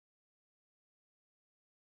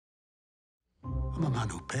I'm a man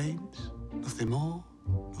who paints. Nothing more,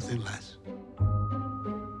 nothing less.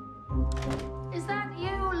 Is that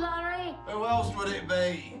you, Lowry? Who else would it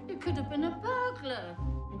be? You could have been a burglar.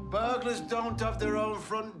 Burglars don't have their own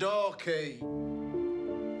front door key.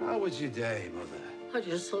 How was your day, Mother? I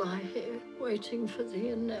just lie here, waiting for the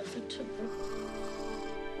inevitable.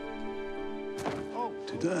 Oh,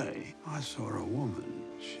 today I saw a woman.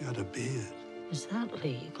 She had a beard. Is that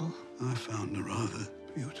legal? I found her rather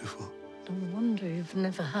beautiful. No wonder you've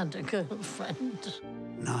never had a girlfriend.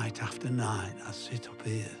 Night after night, I sit up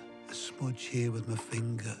here, a smudge here with my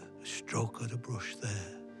finger, a stroke of the brush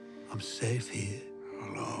there. I'm safe here,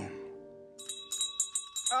 alone.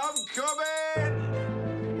 I'm coming!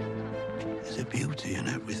 There's a beauty in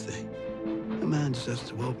everything. A man just has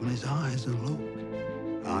to open his eyes and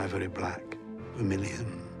look. Ivory black,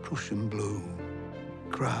 vermilion, Prussian blue.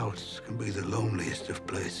 Crowds can be the loneliest of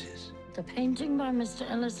places. The painting by Mr.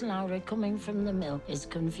 Ellis Lowry coming from the mill is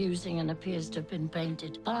confusing and appears to have been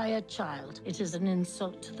painted by a child. It is an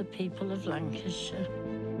insult to the people of Lancashire.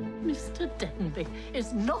 Mr. Denby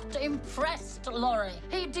is not impressed, Lowry.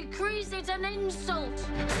 He decrees it an insult.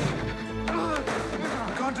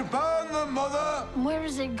 I've got to burn them, Mother! Where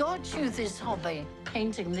has it got you, this hobby?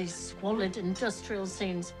 Painting these squalid industrial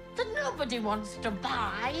scenes that nobody wants to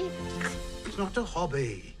buy. It's not a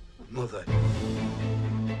hobby, Mother.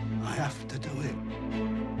 I have to do it.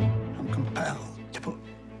 I'm compelled to put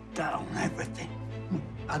down everything.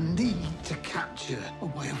 I need to capture a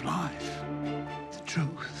way of life. The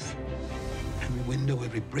truth. Every window,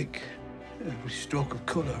 every brick, every stroke of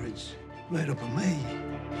colour, it's made up of me.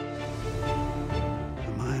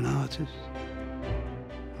 Am I an artist?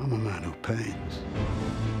 I'm a man who paints.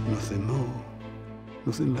 Nothing more,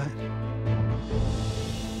 nothing less.